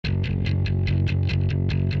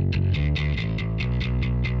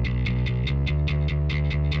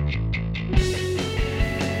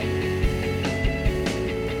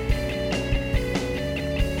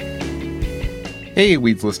Hey,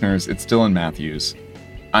 Weeds listeners, it's Dylan Matthews.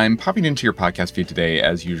 I'm popping into your podcast feed today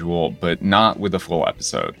as usual, but not with a full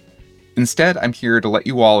episode. Instead, I'm here to let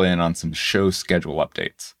you all in on some show schedule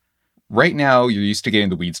updates. Right now, you're used to getting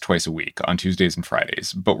the Weeds twice a week on Tuesdays and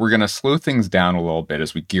Fridays, but we're going to slow things down a little bit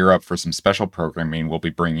as we gear up for some special programming we'll be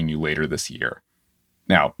bringing you later this year.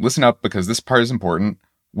 Now, listen up because this part is important.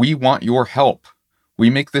 We want your help. We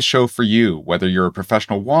make this show for you, whether you're a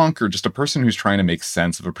professional wonk or just a person who's trying to make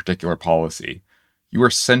sense of a particular policy. You are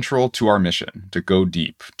central to our mission to go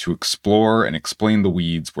deep, to explore and explain the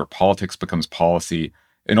weeds where politics becomes policy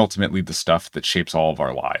and ultimately the stuff that shapes all of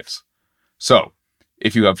our lives. So,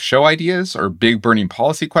 if you have show ideas or big burning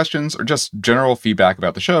policy questions or just general feedback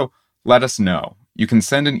about the show, let us know. You can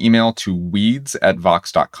send an email to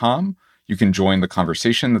weeds@vox.com. You can join the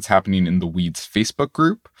conversation that's happening in the Weeds Facebook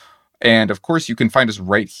group. And of course, you can find us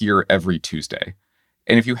right here every Tuesday.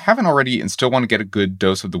 And if you haven't already and still want to get a good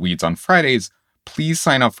dose of the weeds on Fridays, please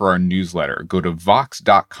sign up for our newsletter. Go to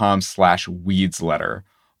vox.com/weedsletter.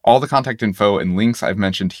 All the contact info and links I've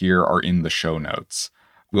mentioned here are in the show notes.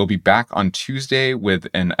 We'll be back on Tuesday with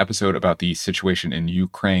an episode about the situation in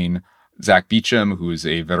Ukraine. Zach Beecham, who is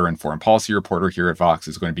a veteran foreign policy reporter here at Vox,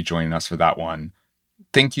 is going to be joining us for that one.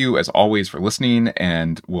 Thank you, as always, for listening,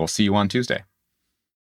 and we'll see you on Tuesday.